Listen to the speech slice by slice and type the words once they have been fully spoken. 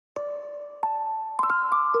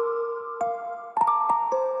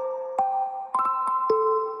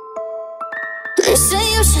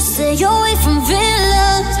you should stay away from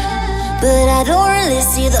villains, but I don't really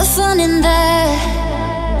see the fun in that.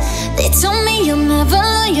 They told me you'll never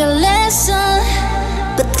learn your lesson,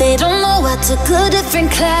 but they don't know I took a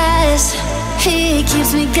different class. He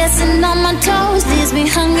keeps me guessing on my toes, leaves me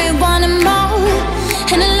hungry, wanting more,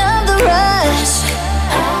 and I love the rush.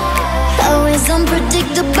 Always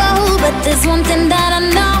unpredictable, but there's one thing that I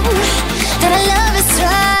know, that I love is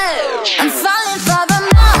rush. I'm falling for the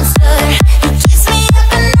monster. He keeps me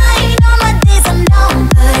up at night, all my days are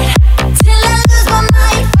numbered, till I lose my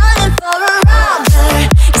mind, falling for a robber.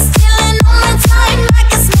 He's stealing all my time, I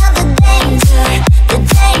can smell the danger,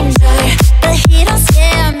 but he don't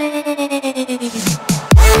scare me.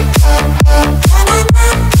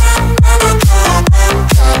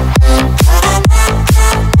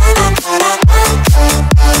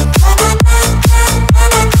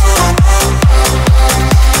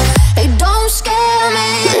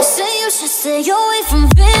 Stay away from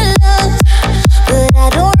villains, but I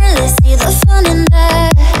don't really see the fun in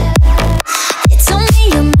that. They told me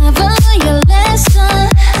you'll never learn your lesson,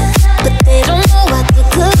 but they don't know I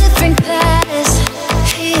took a different class.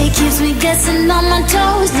 He keeps me guessing on my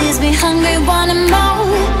toes, leaves me hungry, wanting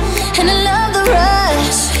more, and I love the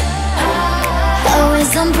rush.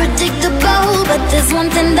 Always unpredictable, but there's one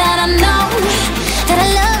thing that I know, that I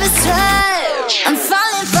love is rush. I'm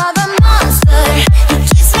falling for the monster. He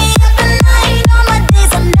keeps me up at night, all my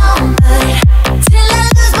days are numbered, till I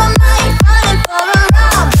lose my mind, falling for a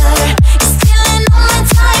robber. He's stealing all my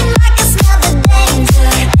time, I can smell the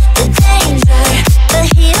danger, but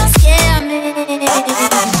he don't scare me.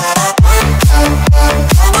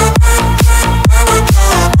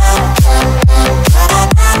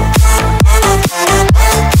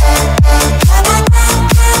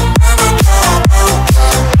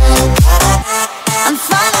 I'm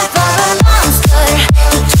falling for the monster.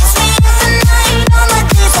 He keeps me up at night, all my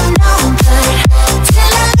days are numbered,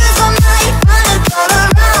 till I lose my mind, falling for a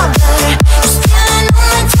robber. He's stealing all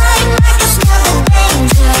my time, I can smell the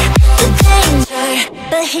danger,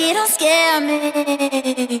 but he don't scare me.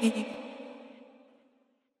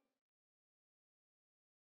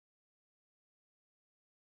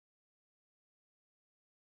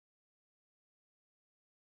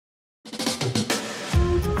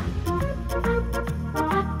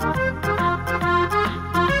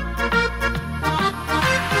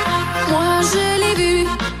 Moi je l'ai vu,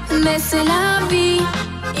 mais c'est la vie.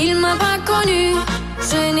 Il m'a pas connu,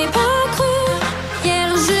 je n'ai pas cru. Hier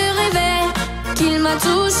je rêvais qu'il m'a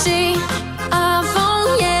touché. Avant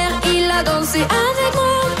hier il a dansé avec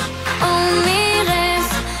moi. En mes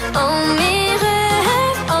rêves, en mes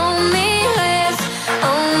rêves, en mes rêves,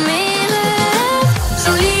 en mes rêves.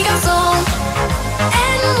 Joli garçon,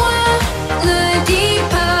 aide-moi. Ne dis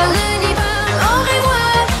pas au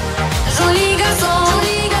revoir. Joli garçon,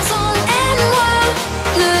 aide-moi.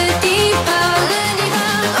 Ne dis pas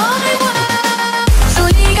au revoir.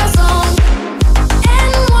 Joli garçon,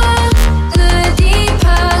 aide-moi. Ne dis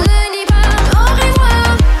pas au revoir.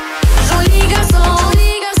 Joli garçon.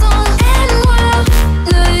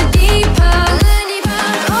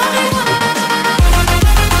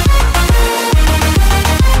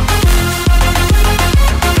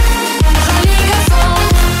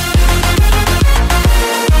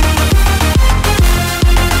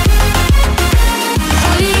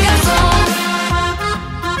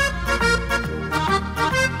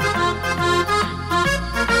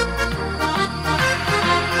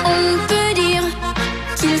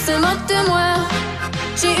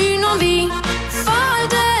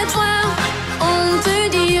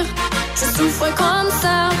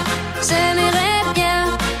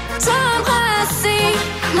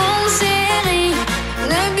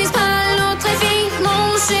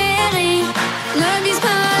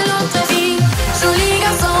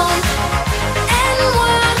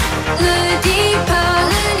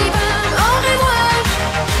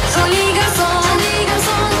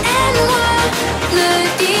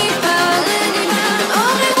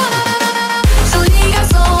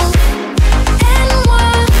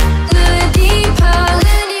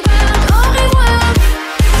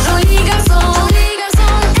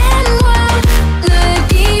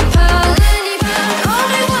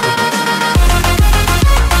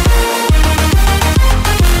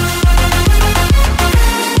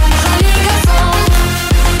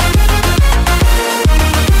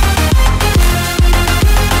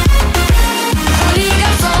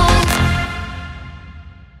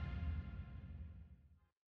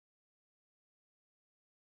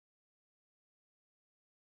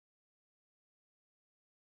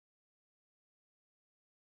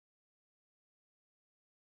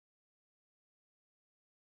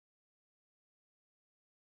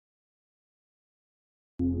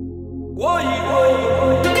 Whoa,